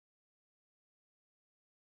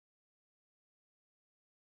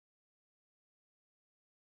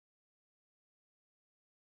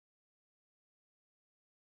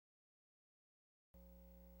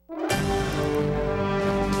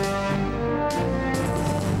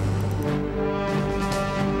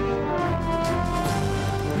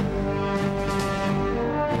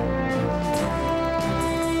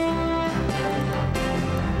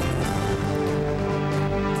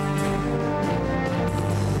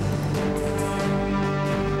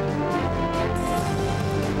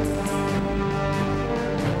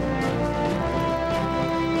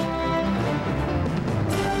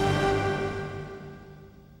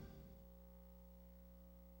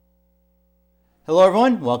Hello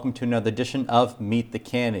everyone, welcome to another edition of Meet the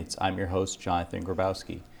Candidates. I'm your host, Jonathan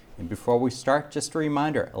Grabowski. And before we start, just a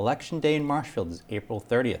reminder, Election Day in Marshfield is April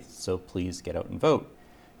 30th, so please get out and vote.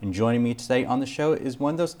 And joining me today on the show is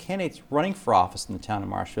one of those candidates running for office in the town of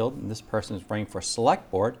Marshfield, and this person is running for Select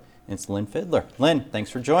Board, and it's Lynn Fidler. Lynn, thanks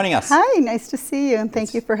for joining us. Hi, nice to see you, and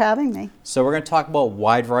thank you for having me. So we're going to talk about a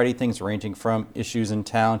wide variety of things ranging from issues in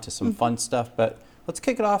town to some fun stuff, but let's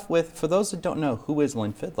kick it off with, for those that don't know, who is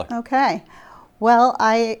Lynn Fidler? Okay. Well,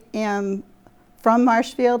 I am from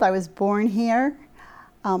Marshfield. I was born here.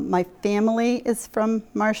 My family is from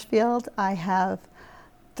Marshfield. I have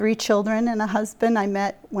 3 children and a husband I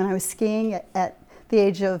met when I was skiing at the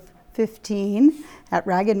age of 15 at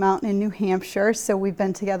Ragged Mountain in New Hampshire. So we've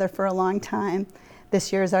been together for a long time.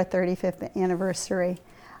 This year is our 35th anniversary.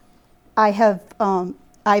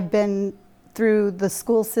 I've been through the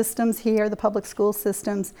school systems here, the public school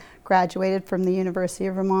systems, graduated from the University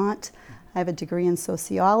of Vermont. I have a degree in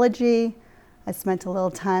sociology. I spent a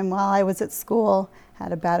little time while I was at school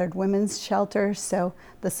at a battered women's shelter, so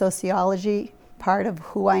the sociology part of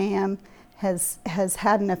who I am has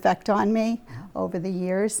had an effect on me over the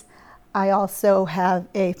years. I also have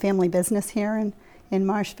a family business here in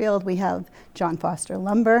Marshfield. We have John Foster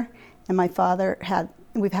Lumber, and my father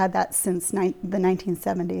we've had that since the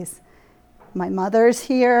 1970s. My mother's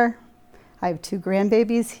here. I have 2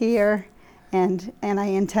 grandbabies here, and I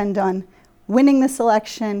intend on winning this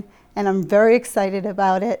election, and I'm very excited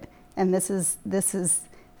about it. And this is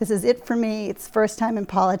it for me. It's first time in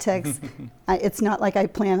politics. It's not like I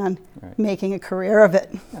plan on making a career of it.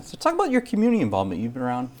 Yeah, so talk about your community involvement. You've been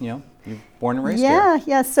around, you're born and raised here.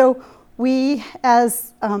 Yeah. So we,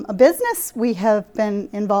 as a business, we have been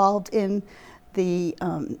involved in the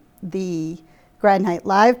Grad Night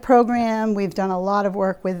Live program. We've done a lot of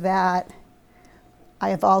work with that. I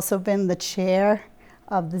have also been the chair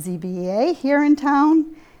of the ZBA here in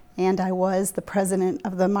town, and I was the president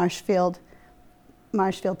of the Marshfield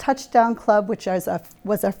Touchdown Club, which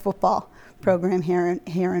was our football program here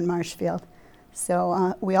in Marshfield.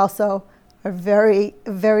 So we also are very,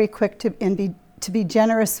 very quick to be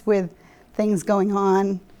generous with things going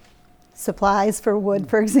on, supplies for wood,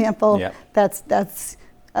 for example. Yep.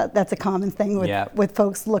 That's a common thing with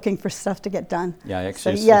folks looking for stuff to get done. Yeah,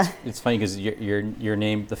 actually, so, it's funny because your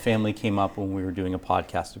name, the family came up when we were doing a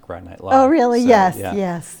podcast with Grad Night Live. Oh, really? So,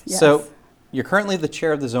 yes. So you're currently the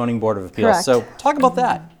chair of the Zoning Board of Appeals. Correct. So talk about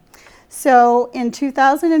that. So in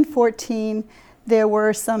 2014, there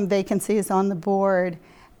were some vacancies on the board,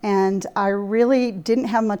 and I really didn't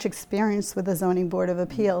have much experience with the Zoning Board of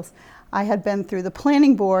Appeals. I had been through the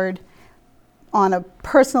Planning Board on a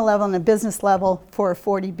personal level and a business level for a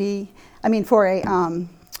 40B,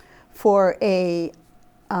 for a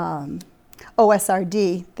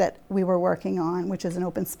OSRD that we were working on, which is an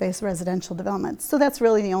open space residential development. So that's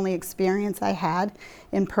really the only experience I had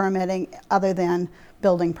in permitting other than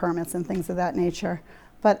building permits and things of that nature.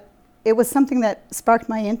 But it was something that sparked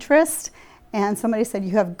my interest, and somebody said,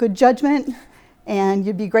 you have good judgment and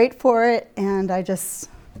you'd be great for it, and I just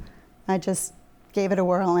gave it a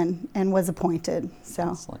whirl and was appointed.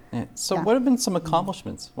 So what have been some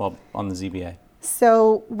accomplishments on the ZBA?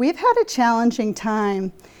 So we've had a challenging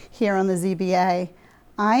time here on the ZBA.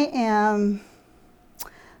 I am,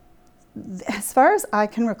 as far as I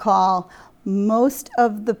can recall, most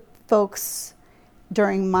of the folks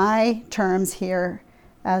during my terms here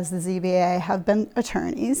as the ZBA have been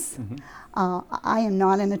attorneys. I am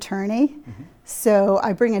not an attorney, so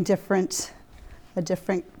I bring a different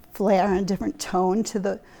flair and a different tone to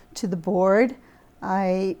the board.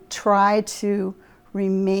 I try to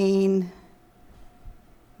remain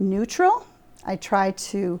neutral. I try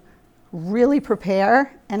to really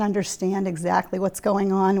prepare and understand exactly what's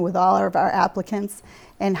going on with all of our applicants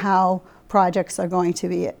and how projects are going to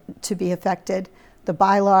be affected. The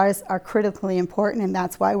bylaws are critically important, and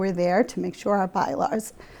that's why we're there, to make sure our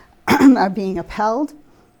bylaws are being upheld.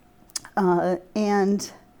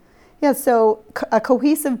 So a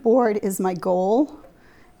cohesive board is my goal,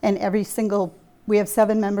 and we have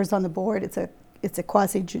 7 members on the board. It's a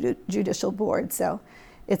quasi-judicial board, so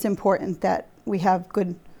it's important that we have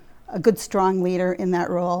a good strong leader in that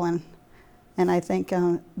role, and I think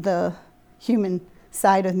the human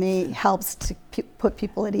side of me helps to put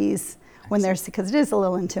people at ease when because it is a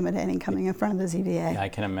little intimidating coming in front of the ZBA. Yeah, I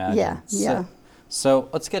can imagine. Yeah. So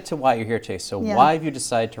let's get to why you're here today. So why have you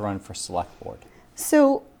decided to run for Select Board?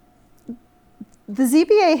 So the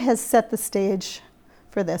ZBA has set the stage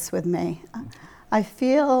for this with me. I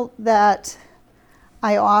feel that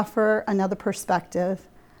I offer another perspective.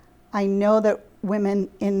 I know that women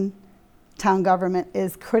in town government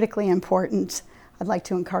is critically important. I'd like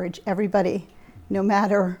to encourage everybody no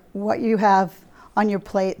matter what you have on your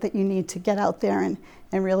plate, that you need to get out there and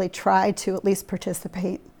really try to at least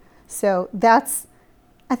participate. So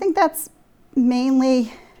I think that's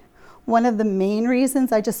mainly one of the main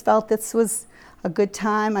reasons. I just felt this was a good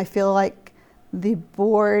time. I feel like the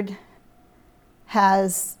board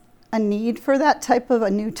has a need for that type of a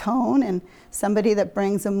new tone and somebody that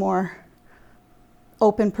brings a more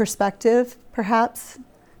open perspective, perhaps,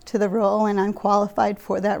 to the role, and I'm qualified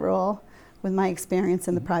for that role with my experience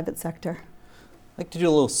in the private sector. I'd like to do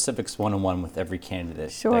a little civics 101 with every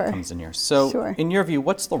candidate Sure. that comes in here. So, Sure. in your view,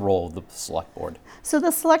 what's the role of the select board? So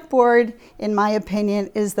the select board, in my opinion,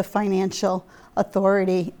 is the financial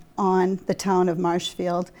authority on the town of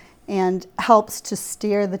Marshfield and helps to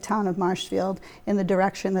steer the town of Marshfield in the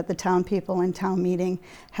direction that the town people and town meeting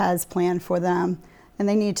has planned for them. And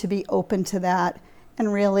they need to be open to that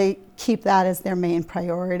and really keep that as their main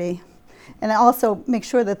priority. And also make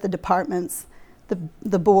sure that the departments,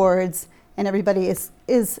 the boards, and everybody is,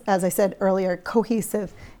 as I said earlier,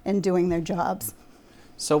 cohesive in doing their jobs.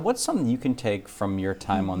 So what's something you can take from your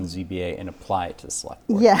time on the ZBA and apply it to the select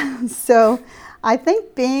board? Yeah, so I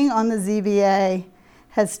think being on the ZBA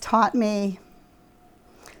has taught me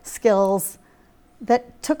skills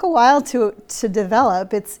that took a while to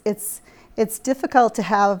develop. It's difficult to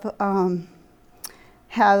have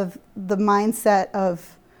the mindset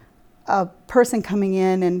of a person coming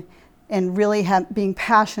in and really being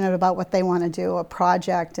passionate about what they want to do, a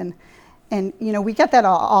project, and you know, we get that at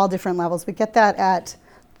all different levels. We get that at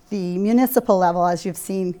the municipal level, as you've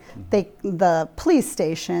seen, the police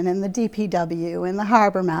station and the DPW and the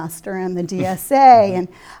harbor master and the DSA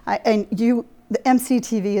the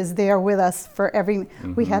MCTV is there with us for every.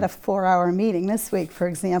 We had a 4-hour meeting this week, for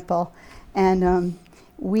example, and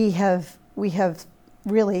we have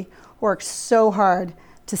really worked so hard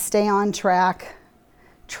to stay on track,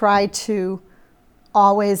 try to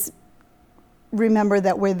always remember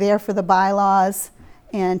that we're there for the bylaws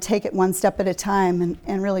and take it one step at a time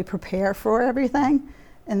and really prepare for everything.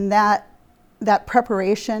 And that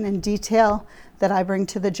preparation and detail that I bring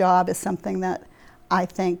to the job is something that I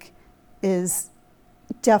think is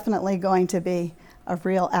definitely going to be a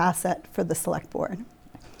real asset for the select board.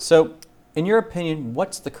 So, in your opinion,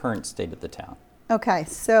 what's the current state of the town? Okay,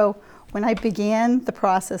 so when I began the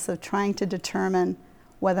process of trying to determine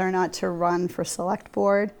whether or not to run for select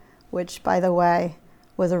board, which, by the way,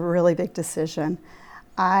 was a really big decision,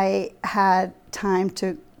 I had time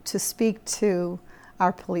to speak to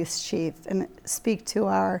our police chief and speak to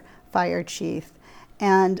our fire chief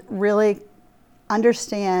and really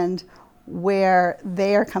understand where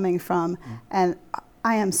they are coming from. And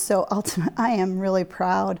I am really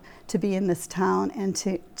proud to be in this town and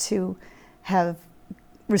to have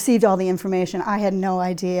received all the information. I had no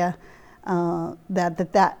idea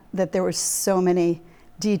that there were so many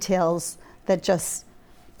details that just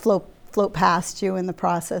float past you in the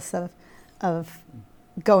process of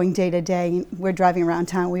going day to day. We're driving around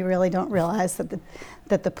town. We really don't realize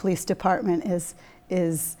that the police department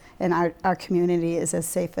is and our community is as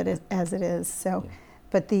safe as it is. So, yeah.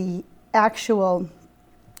 But the actual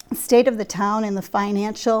state of the town and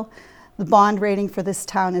the bond rating for this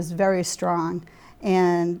town is very strong,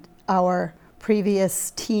 and our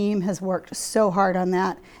previous team has worked so hard on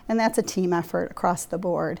that, and that's a team effort across the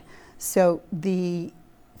board. So the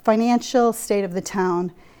financial state of the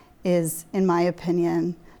town is, in my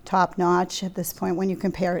opinion, top notch at this point when you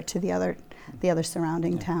compare it to the other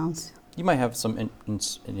surrounding towns. You might have some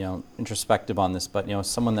introspective on this, but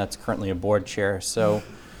someone that's currently a board chair. So,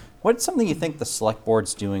 what's something you think the select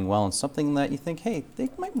board's doing well, and something that you think, hey, they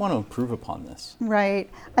might want to improve upon this? Right.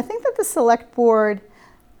 I think that the select board,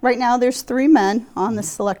 right now there's 3 men on the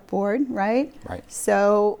select board, right? Right.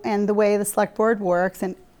 So, and the way the select board works,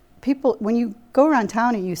 and people, when you go around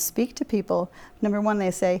town and you speak to people, number one,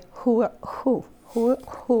 they say, who are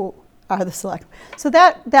the select? So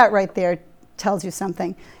that right there tells you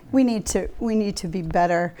something. We need to be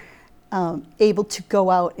better able to go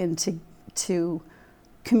out and to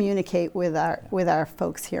communicate with our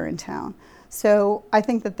folks here in town. So I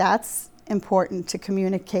think that that's important, to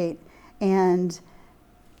communicate, and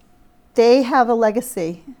they have a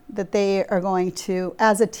legacy that they are going to,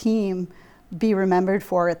 as a team, be remembered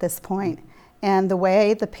for at this point. And the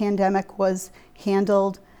way the pandemic was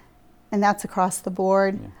handled, and that's across the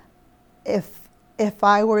board, if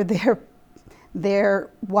I were their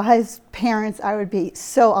wise parents, I would be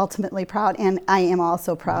so ultimately proud, and I am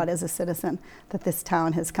also proud as a citizen that this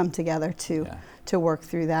town has come together to work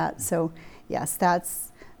through that. So yes,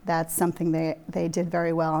 that's something they did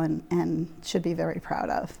very well and should be very proud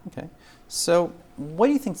of. Okay. So what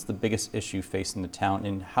do you think is the biggest issue facing the town,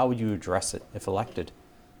 and how would you address it if elected?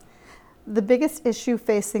 The biggest issue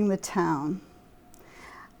facing the town,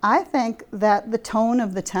 I think that the tone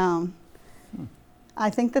of the town. I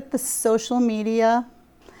think that the social media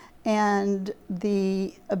and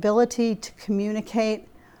the ability to communicate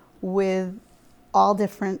with all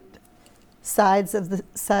different sides of the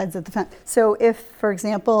fence. So if, for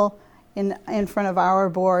example, in front of our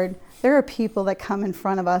board, there are people that come in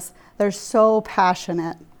front of us, they're so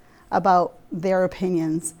passionate about their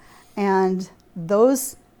opinions. And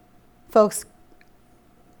those folks,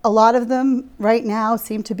 a lot of them right now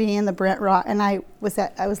seem to be in the Brent Rock, and I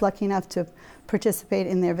was lucky enough to participate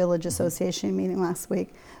in their village association meeting last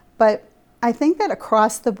week. But I think that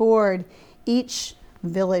across the board, each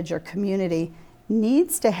village or community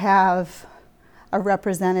needs to have a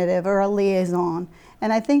representative or a liaison.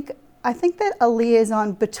 And I think that a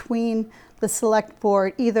liaison between the select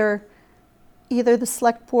board, either the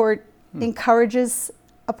select board encourages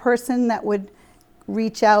a person that would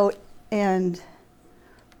reach out and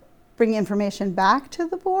bring information back to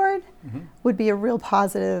the board, would be a real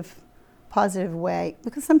positive way,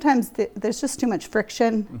 because sometimes there's just too much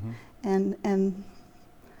friction, and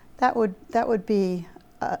that would be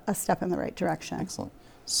a step in the right direction. Excellent.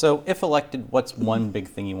 So if elected, what's one big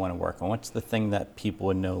thing you want to work on? What's the thing that people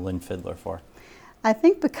would know Lynn Fidler for? I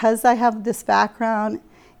think because I have this background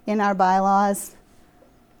in our bylaws,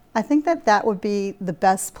 I think that would be the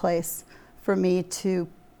best place for me to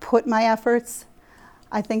put my efforts.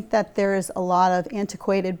 I think that there is a lot of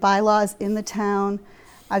antiquated bylaws in the town.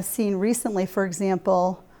 I've seen recently, for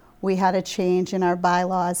example, we had a change in our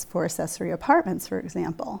bylaws for accessory apartments, for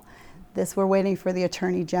example. This we're waiting for the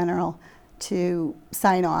Attorney General to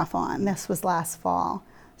sign off on. This was last fall.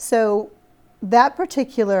 So that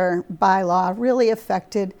particular bylaw really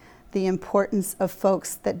affected the importance of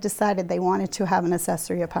folks that decided they wanted to have an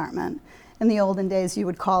accessory apartment. In the olden days, you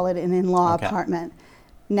would call it an in-law apartment.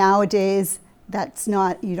 Nowadays, that's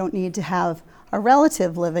not, you don't need to have a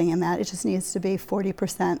relative living in that. It just needs to be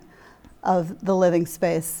 40% of the living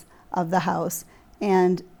space of the house.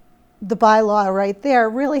 And the bylaw right there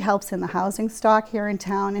really helps in the housing stock here in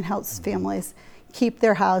town and helps families keep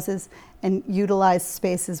their houses and utilize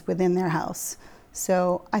spaces within their house.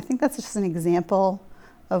 So I think that's just an example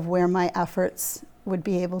of where my efforts would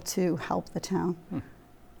be able to help the town.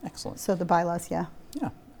 Excellent. So the bylaws, yeah. Yeah.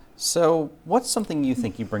 So what's something you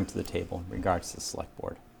think you bring to the table in regards to the select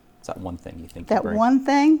board? Is that one thing you think you bring? That one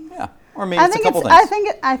thing? Yeah. Or maybe it's a couple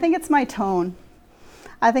things. I think it's my tone.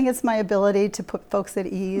 I think it's my ability to put folks at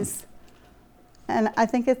ease. And I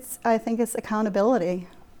think it's accountability.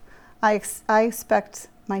 I expect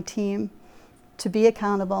my team to be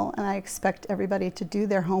accountable, and I expect everybody to do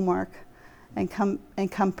their homework and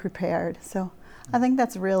come prepared. So I think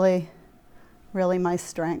that's really, really my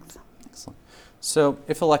strength. Excellent. So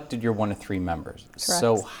if elected, you're one of 3 members. Correct.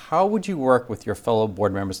 So how would you work with your fellow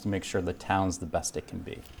board members to make sure the town's the best it can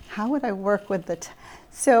be? How would I work with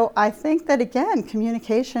so I think that, again,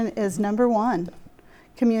 communication is number one.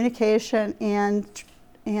 Communication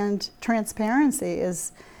and transparency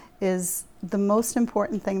is the most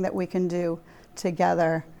important thing that we can do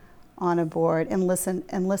together on a board, and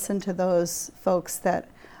listen to those folks that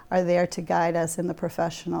are there to guide us and the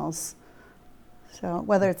professionals. So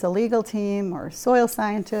whether it's a legal team or soil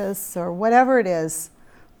scientists or whatever it is,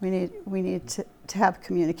 we need to have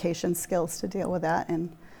communication skills to deal with that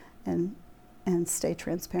and stay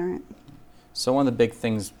transparent. So one of the big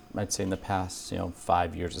things I'd say in the past,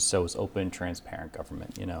 5 years or so is open, transparent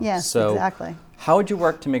government. Yes, so exactly. How would you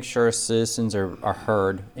work to make sure citizens are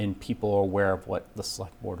heard and people are aware of what the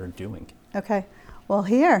select board are doing? Okay. Well,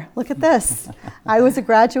 here, look at this. I was a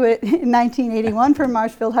graduate in 1981 from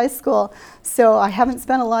Marshfield High School, so I haven't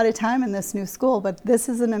spent a lot of time in this new school, but this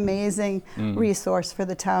is an amazing resource for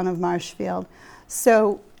the town of Marshfield.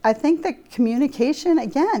 So I think that communication,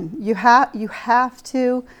 again, you have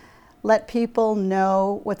to let people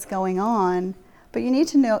know what's going on, but they need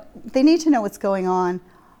to know what's going on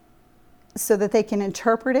so that they can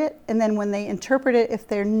interpret it. And then when they interpret it, if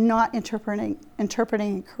they're not interpreting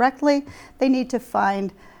it correctly, they need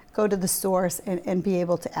to go to the source and be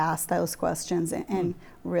able to ask those questions and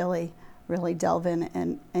really delve in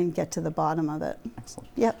and get to the bottom of it. Excellent.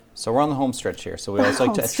 Yep. So we're on the home stretch here. So we always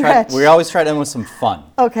always try to end with some fun.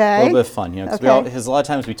 Okay. A little bit of fun, because a lot of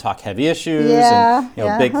times we talk heavy issues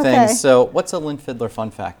and big things. So what's a Lynn Fidler fun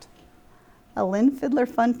fact? A Lynn Fidler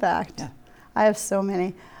fun fact. Yeah. I have so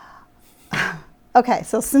many. Okay,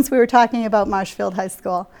 so since we were talking about Marshfield High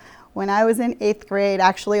School, when I was in 8th grade,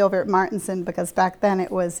 actually over at Martinson, because back then it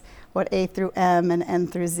was A through M and N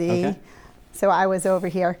through Z. Okay. So I was over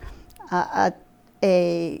here.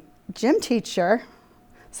 a gym teacher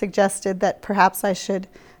suggested that perhaps I should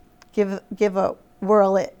give a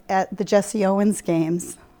whirl at the Jesse Owens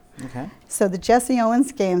Games. Okay. So the Jesse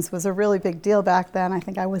Owens Games was a really big deal back then. I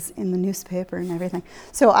think I was in the newspaper and everything.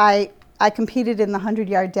 So I competed in the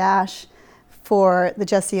 100-yard dash for the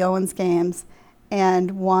Jesse Owens Games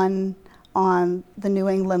and won on the New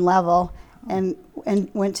England level and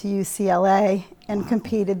went to UCLA and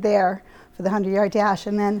competed there for the 100-yard dash,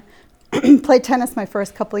 and then played tennis my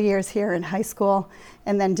first couple of years here in high school,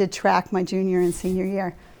 and then did track my junior and senior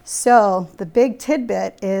year. So the big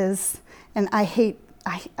tidbit is, and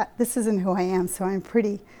this isn't who I am, so I'm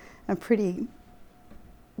pretty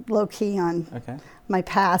low key on my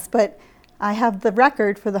past, but I have the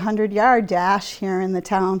record for the 100-yard dash here in the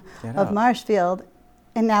town of Marshfield,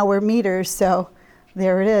 and now we're meters, so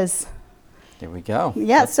there it is. There we go.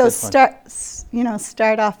 Yeah, so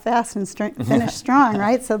start off fast and finish strong,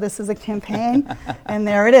 right? So this is a campaign, and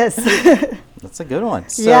there it is. That's a good one.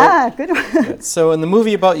 So, yeah, good one. So in the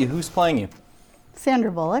movie about you, who's playing you?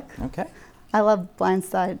 Sandra Bullock. Okay. I love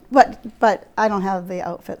Blindside, but I don't have the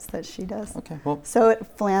outfits that she does. Okay, well. So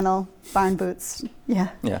flannel, barn boots, yeah.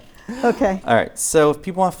 Yeah. Okay. All right, so if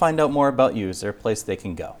people want to find out more about you, is there a place they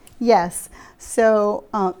can go? Yes, so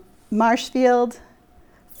Marshfield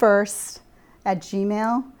First at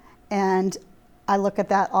Gmail, and I look at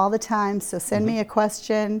that all the time, so send me a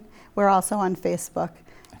question. We're also on Facebook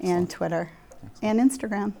and Twitter and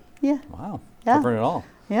Instagram. Yeah. Wow, Yeah. covering it all.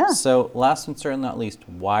 Yeah. So last and certainly not least,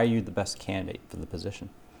 why are you the best candidate for the position?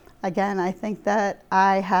 Again, I think that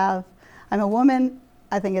I'm a woman.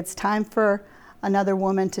 I think it's time for another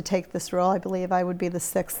woman to take this role. I believe I would be the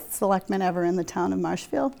 6th selectman ever in the town of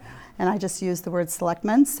Marshfield, and I just used the word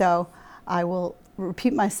selectman, so I will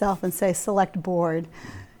repeat myself and say select board,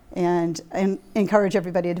 and encourage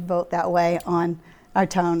everybody to vote that way on our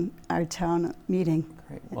town meeting.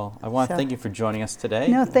 Great. Well, I want to thank you for joining us today.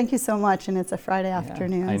 No, thank you so much, and it's a Friday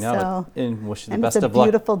afternoon. I know. So, and wish you the and best it's a of luck.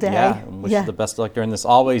 beautiful day. Yeah, and wish you the best of luck during this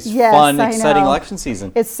always Yes, fun, I exciting know. election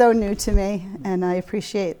season. It's so new to me, and I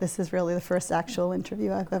appreciate this is really the first actual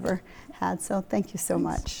interview I've ever had, so thank you so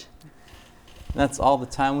much. That's all the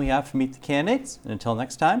time we have for Meet the Candidates. And until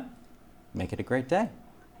next time, make it a great day.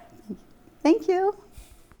 Thank you.